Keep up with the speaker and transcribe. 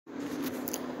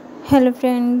Hello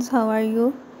friends, how are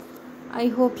you? I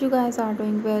hope you guys are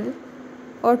doing well.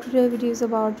 Our today video is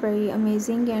about very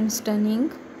amazing and stunning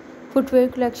footwear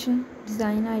collection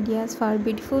design ideas for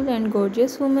beautiful and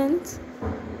gorgeous women.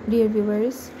 Dear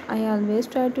viewers, I always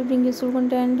try to bring useful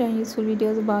content and useful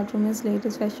videos about women's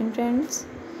latest fashion trends.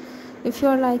 If you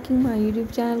are liking my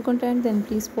YouTube channel content, then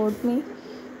please support me.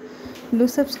 Do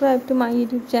subscribe to my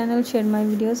YouTube channel, share my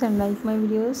videos and like my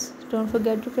videos. Don't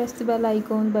forget to press the bell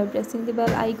icon. By pressing the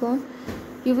bell icon,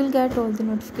 you will get all the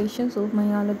notifications of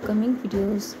my all upcoming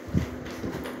videos.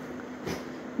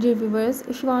 Dear viewers,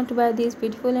 if you want to buy these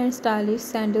beautiful and stylish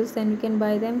sandals, then you can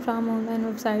buy them from online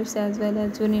websites as well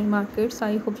as junior markets.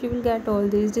 I hope you will get all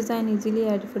these designs easily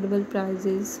at affordable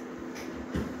prices.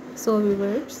 So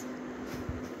viewers,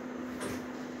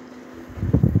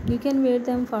 you can wear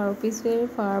them for office wear,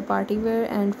 for party wear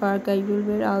and for casual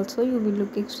wear. Also, you will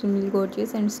look extremely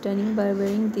gorgeous and stunning by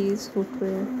wearing these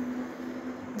footwear.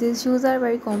 These shoes are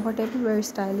very comfortable, very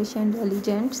stylish and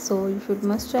elegant, so you should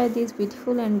must try these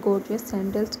beautiful and gorgeous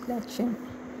sandals collection.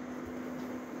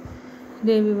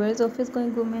 Dear viewers, office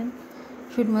going women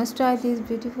should must try these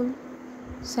beautiful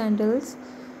sandals.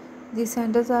 These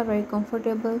sandals are very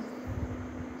comfortable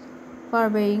for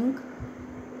wearing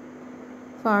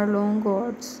for long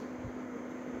walks.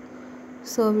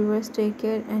 So viewers, take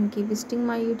care and keep visiting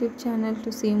my YouTube channel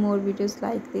to see more videos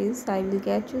like this. I will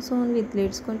catch you soon with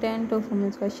latest content of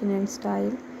women's fashion and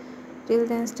style. Till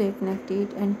then, stay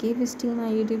connected and keep visiting my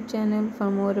YouTube channel for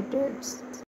more updates.